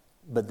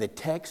 But the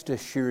text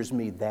assures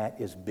me that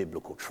is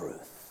biblical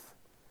truth.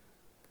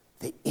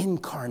 The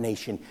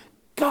incarnation,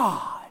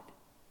 God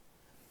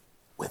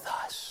with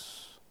us.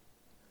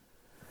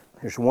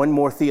 There's one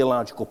more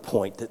theological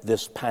point that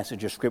this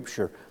passage of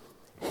Scripture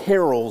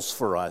heralds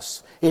for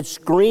us. It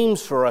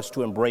screams for us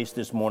to embrace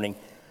this morning,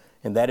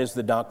 and that is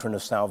the doctrine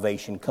of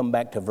salvation. Come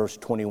back to verse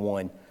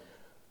 21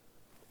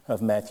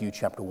 of Matthew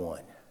chapter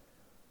 1.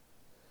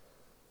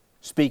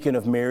 Speaking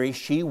of Mary,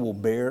 she will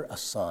bear a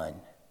son,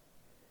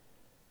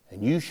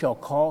 and you shall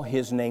call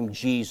his name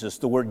Jesus.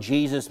 The word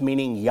Jesus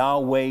meaning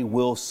Yahweh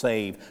will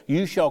save.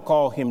 You shall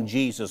call him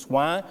Jesus.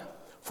 Why?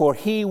 For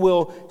he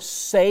will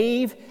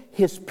save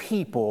his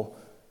people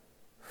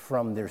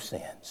from their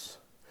sins.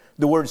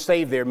 The word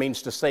save there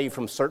means to save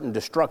from certain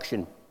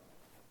destruction.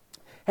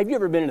 Have you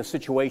ever been in a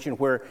situation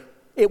where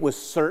it was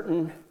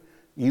certain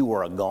you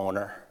were a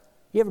goner?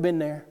 You ever been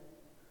there?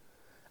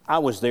 I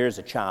was there as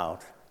a child.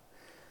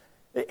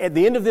 At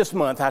the end of this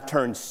month, I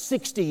turned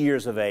 60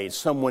 years of age.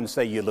 Someone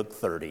say you look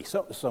 30.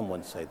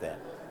 Someone say that.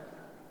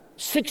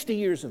 60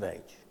 years of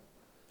age.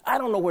 I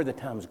don't know where the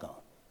time's gone.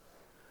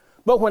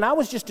 But when I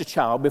was just a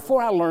child,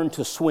 before I learned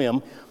to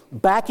swim,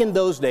 back in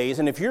those days,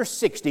 and if you're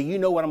 60, you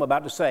know what I'm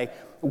about to say,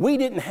 we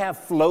didn't have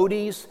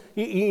floaties.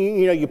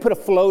 You know, you put a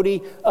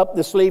floaty up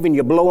the sleeve and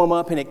you blow them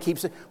up and it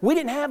keeps it. We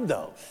didn't have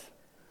those.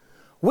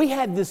 We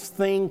had this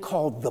thing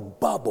called the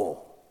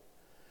bubble.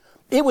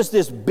 It was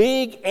this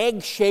big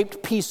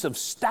egg-shaped piece of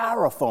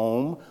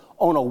styrofoam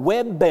on a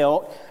web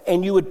belt,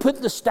 and you would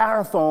put the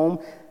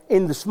styrofoam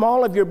in the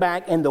small of your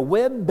back and the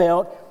web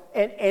belt,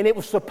 and it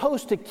was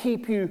supposed to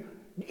keep you.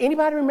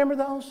 Anybody remember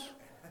those?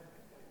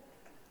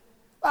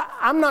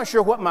 I'm not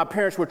sure what my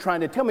parents were trying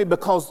to tell me,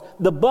 because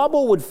the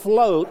bubble would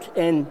float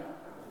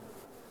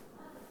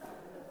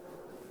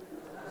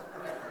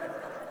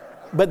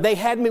but they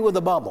had me with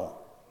a bubble.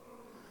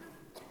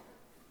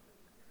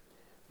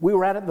 We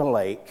were out at the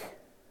lake.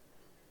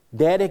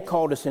 Dad had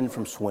called us in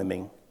from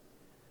swimming.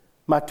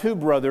 My two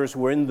brothers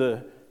were in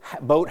the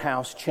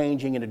boathouse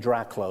changing into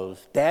dry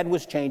clothes. Dad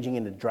was changing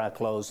into dry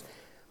clothes,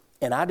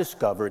 and I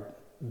discovered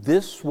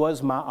this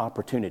was my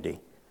opportunity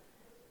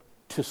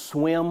to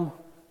swim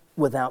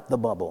without the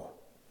bubble.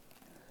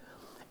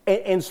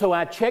 And so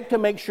I checked to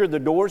make sure the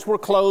doors were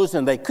closed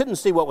and they couldn't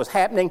see what was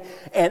happening,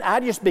 and I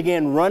just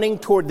began running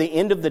toward the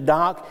end of the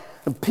dock,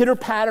 the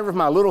pitter-patter of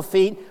my little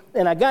feet,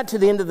 and I got to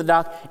the end of the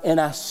dock,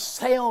 and I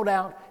sailed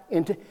out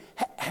into...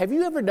 Have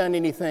you ever done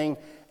anything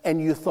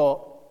and you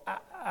thought,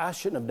 I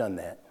shouldn't have done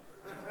that?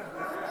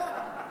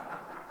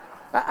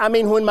 I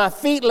mean, when my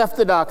feet left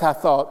the dock, I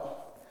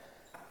thought,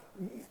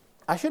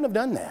 I shouldn't have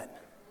done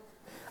that.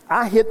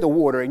 I hit the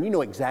water, and you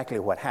know exactly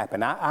what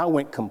happened. I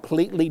went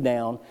completely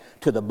down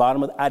to the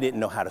bottom of I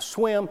didn't know how to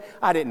swim.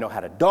 I didn't know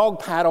how to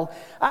dog paddle.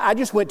 I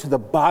just went to the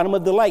bottom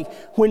of the lake.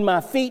 When my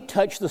feet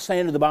touched the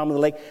sand at the bottom of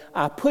the lake,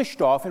 I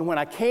pushed off, and when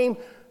I came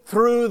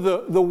through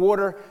the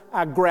water,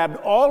 I grabbed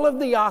all of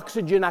the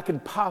oxygen I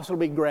could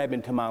possibly grab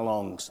into my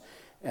lungs,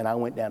 and I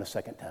went down a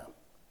second time.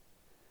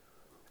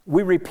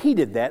 We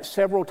repeated that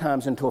several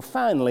times until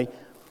finally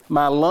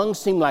my lungs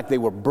seemed like they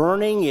were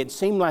burning. It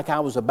seemed like I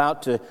was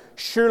about to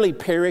surely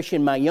perish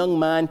in my young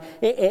mind,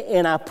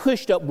 and I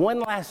pushed up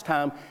one last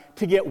time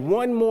to get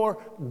one more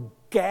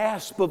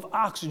gasp of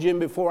oxygen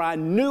before I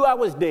knew I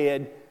was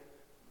dead,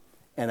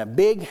 and a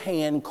big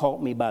hand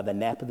caught me by the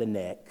nape of the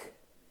neck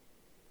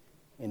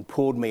and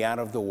pulled me out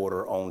of the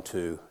water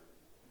onto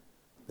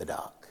the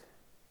dock.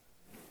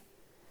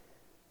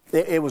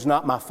 It was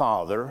not my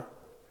father.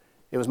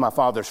 It was my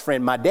father's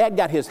friend. My dad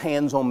got his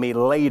hands on me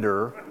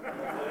later.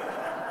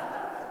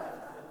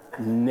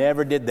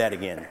 Never did that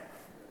again.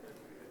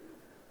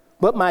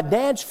 But my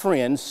dad's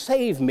friend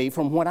saved me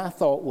from what I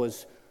thought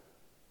was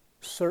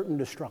certain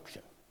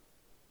destruction.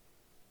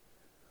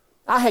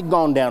 I had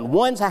gone down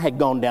once, I had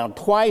gone down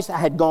twice, I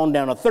had gone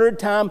down a third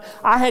time.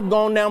 I had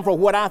gone down for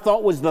what I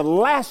thought was the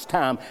last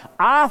time.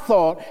 I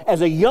thought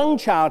as a young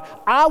child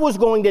I was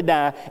going to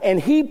die, and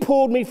he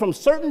pulled me from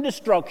certain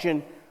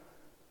destruction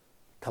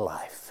to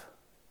life.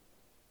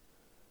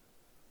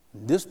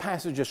 This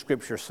passage of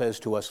Scripture says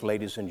to us,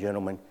 ladies and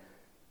gentlemen,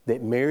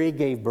 that Mary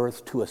gave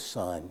birth to a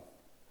son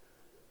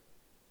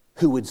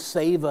who would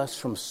save us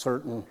from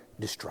certain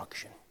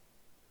destruction.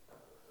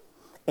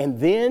 And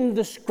then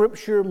the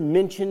Scripture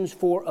mentions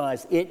for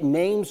us, it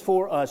names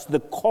for us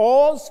the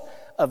cause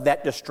of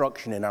that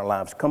destruction in our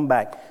lives. Come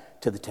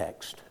back to the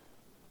text.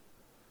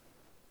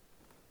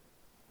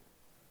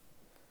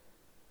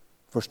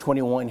 Verse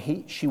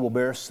 21, she will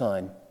bear a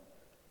son.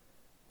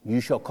 You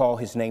shall call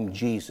his name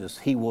Jesus.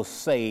 He will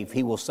save.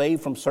 He will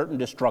save from certain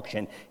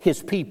destruction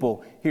his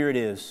people, here it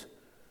is,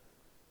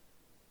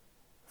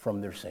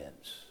 from their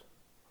sins.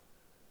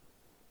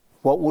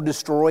 What will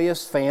destroy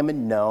us?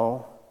 Famine?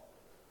 No.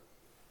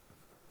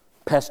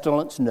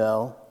 Pestilence?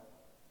 No.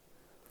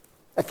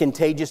 A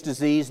contagious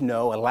disease?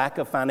 No. A lack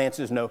of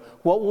finances? No.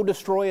 What will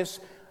destroy us?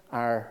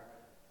 Our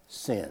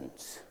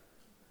sins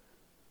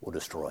will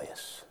destroy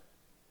us.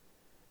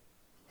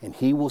 And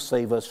he will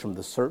save us from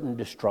the certain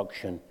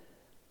destruction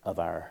of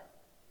our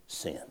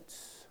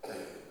sins.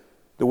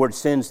 The word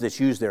sins that's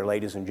used there,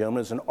 ladies and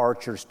gentlemen, is an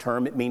archer's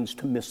term. It means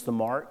to miss the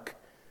mark.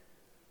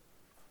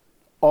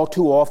 All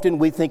too often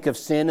we think of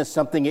sin as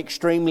something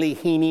extremely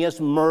heinous,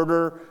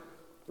 murder,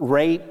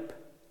 rape,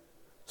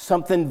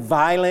 something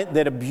violent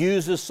that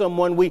abuses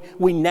someone.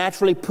 We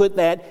naturally put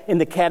that in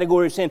the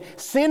category of sin.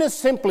 Sin is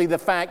simply the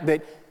fact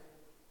that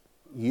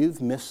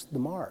you've missed the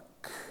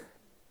mark.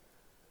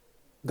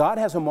 God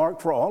has a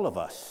mark for all of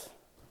us.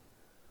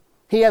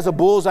 He has a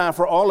bullseye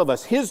for all of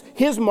us.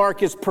 His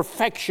mark is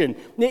perfection.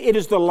 It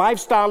is the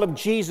lifestyle of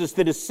Jesus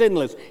that is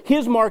sinless.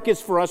 His mark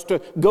is for us to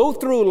go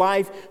through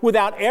life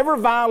without ever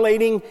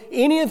violating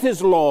any of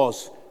His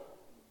laws.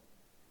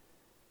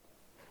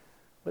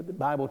 But the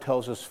Bible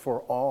tells us,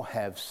 for all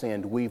have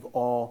sinned. We've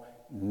all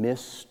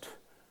missed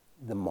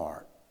the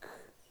mark.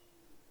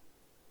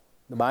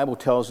 The Bible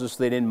tells us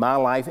that in my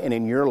life and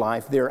in your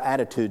life, there are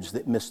attitudes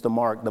that miss the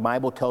mark. The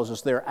Bible tells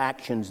us there are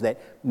actions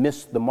that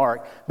miss the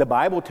mark. The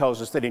Bible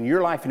tells us that in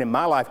your life and in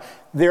my life,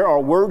 there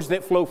are words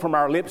that flow from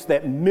our lips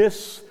that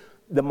miss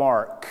the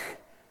mark.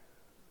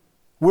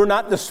 We're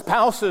not the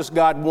spouses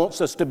God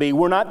wants us to be.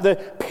 We're not the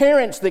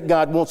parents that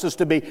God wants us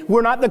to be.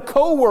 We're not the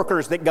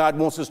co-workers that God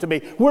wants us to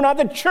be. We're not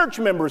the church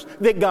members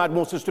that God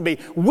wants us to be.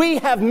 We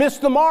have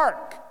missed the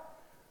mark.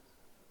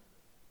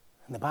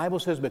 And the Bible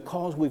says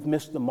because we've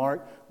missed the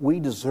mark, we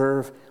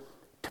deserve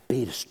to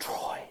be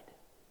destroyed.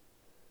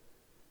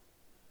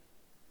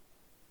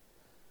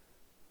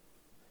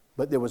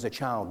 But there was a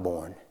child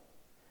born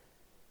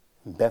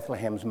in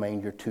Bethlehem's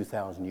manger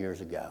 2,000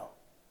 years ago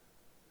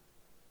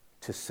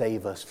to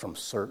save us from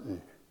certain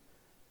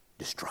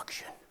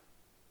destruction.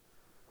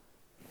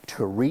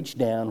 To reach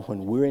down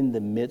when we're in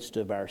the midst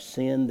of our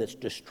sin that's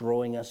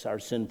destroying us, our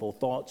sinful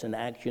thoughts and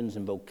actions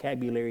and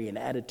vocabulary and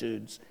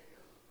attitudes,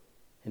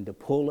 and to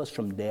pull us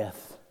from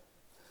death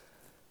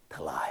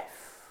to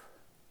life.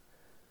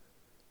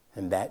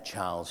 And that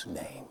child's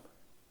name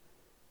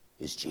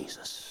is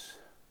Jesus.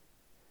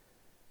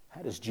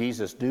 How does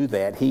Jesus do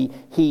that?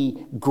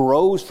 He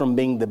grows from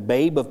being the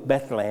babe of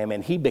Bethlehem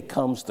and He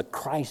becomes the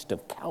Christ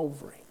of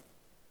Calvary.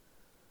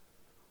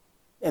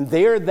 And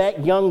there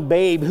that young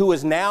babe who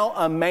is now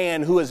a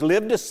man who has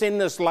lived a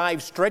sinless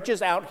life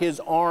stretches out his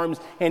arms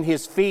and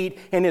his feet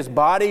and his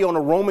body on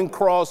a Roman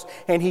cross,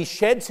 and He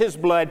sheds His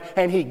blood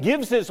and He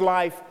gives His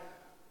life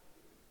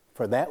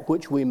for that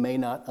which we may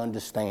not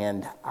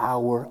understand,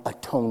 our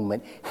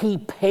atonement. He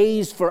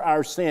pays for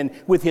our sin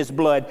with His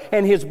blood,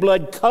 and His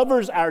blood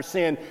covers our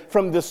sin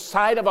from the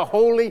sight of a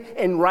holy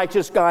and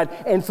righteous God.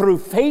 And through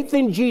faith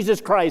in Jesus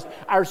Christ,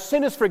 our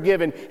sin is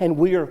forgiven and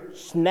we are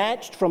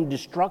snatched from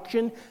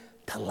destruction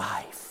to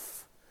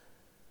life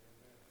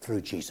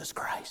through Jesus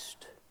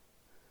Christ.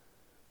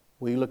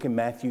 We look in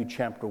Matthew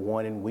chapter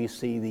 1 and we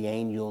see the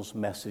angel's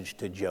message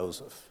to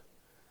Joseph.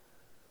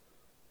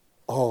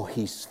 Oh,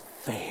 he's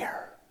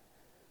fair.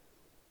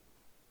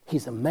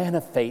 He's a man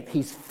of faith.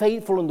 He's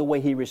faithful in the way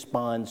he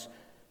responds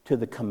to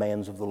the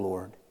commands of the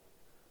Lord.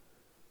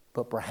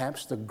 But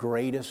perhaps the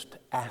greatest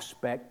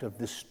aspect of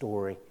this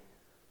story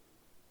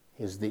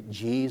is that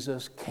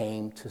Jesus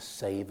came to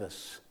save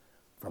us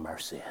from our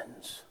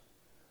sins.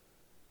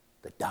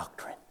 The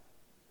doctrine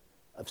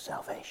of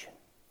salvation.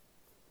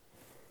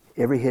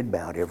 Every head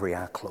bowed, every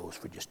eye closed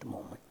for just a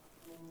moment.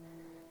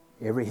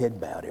 Every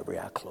head bowed, every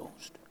eye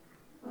closed.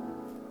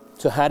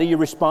 So how do you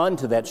respond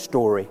to that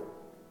story?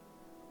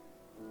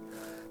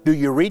 Do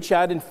you reach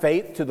out in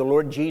faith to the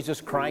Lord Jesus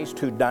Christ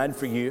who died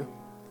for you?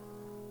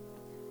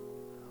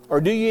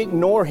 Or do you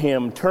ignore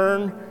Him,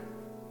 turn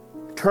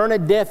a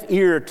deaf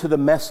ear to the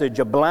message,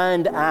 a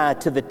blind eye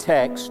to the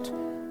text?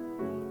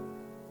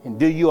 And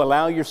do you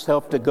allow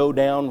yourself to go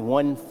down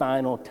one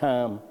final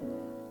time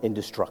in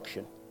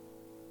destruction?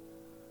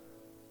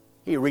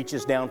 He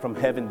reaches down from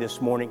heaven this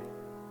morning.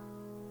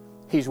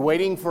 He's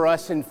waiting for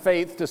us in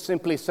faith to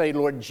simply say,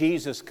 Lord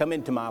Jesus, come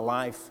into my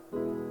life.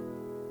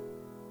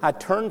 I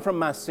turn from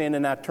my sin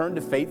and I turn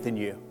to faith in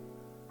You.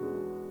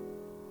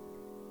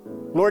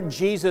 Lord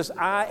Jesus,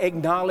 I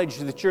acknowledge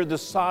that You're the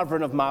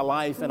sovereign of my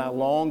life and I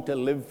long to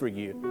live for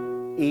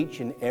You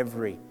each and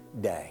every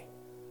day.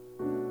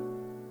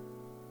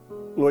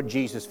 Lord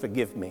Jesus,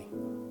 forgive me.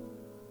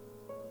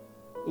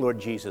 Lord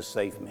Jesus,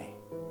 save me.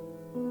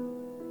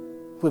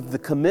 With the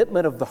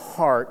commitment of the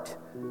heart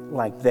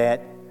like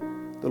that,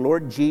 the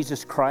Lord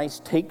Jesus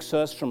Christ takes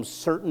us from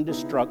certain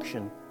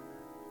destruction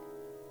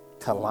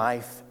to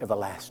life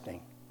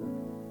everlasting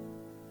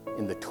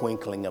in the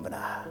twinkling of an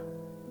eye.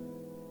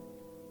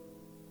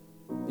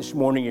 This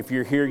morning, if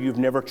you're here, you've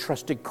never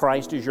trusted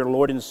Christ as your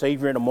Lord and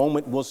Savior, in a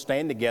moment we'll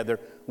stand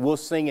together, we'll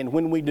sing, and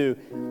when we do,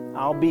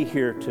 I'll be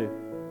here to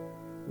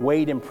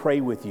wait and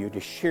pray with you, to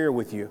share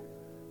with you,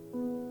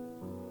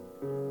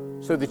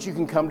 so that you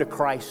can come to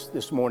Christ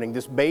this morning,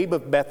 this babe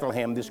of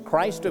Bethlehem, this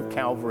Christ of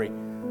Calvary.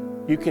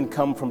 You can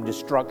come from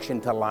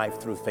destruction to life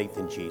through faith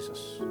in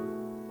Jesus.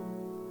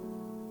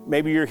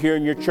 Maybe you're here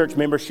and your church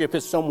membership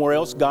is somewhere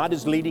else. God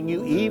is leading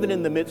you, even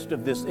in the midst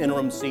of this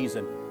interim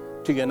season,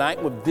 to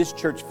unite with this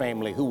church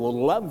family who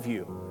will love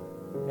you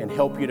and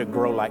help you to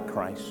grow like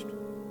Christ.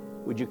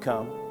 Would you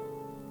come?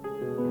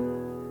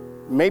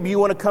 Maybe you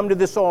want to come to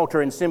this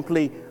altar and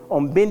simply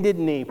on bended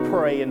knee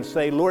pray and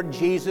say, Lord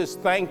Jesus,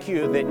 thank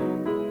You that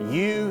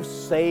You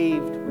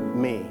saved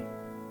me.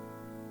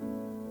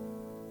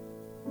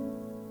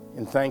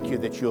 And thank You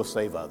that You'll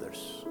save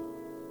others.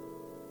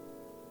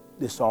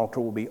 This altar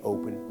will be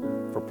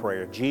open for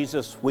prayer.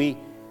 Jesus, we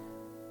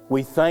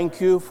thank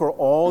You for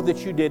all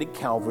that You did at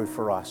Calvary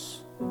for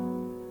us.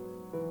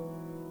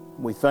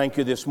 We thank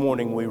you this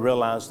morning. We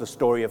realize the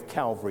story of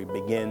Calvary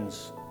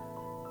begins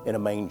in a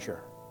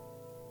manger.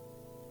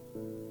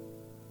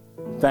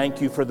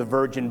 Thank you for the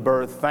virgin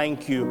birth.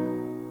 Thank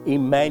you,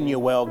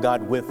 Emmanuel,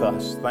 God with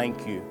us.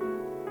 Thank you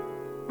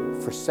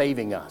for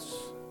saving us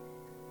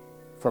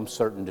from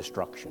certain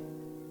destruction.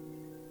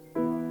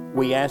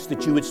 We ask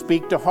that you would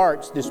speak to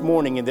hearts this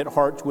morning and that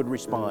hearts would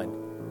respond.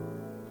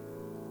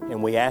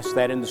 And we ask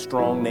that in the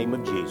strong name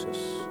of Jesus.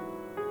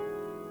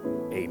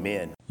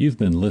 Amen. You've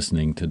been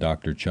listening to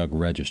Dr. Chuck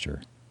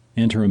Register,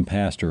 interim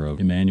pastor of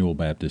Emmanuel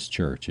Baptist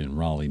Church in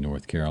Raleigh,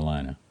 North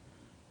Carolina.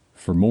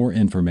 For more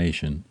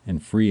information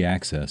and free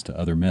access to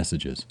other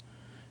messages,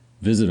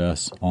 visit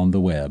us on the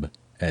web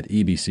at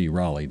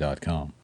ebcraleigh.com.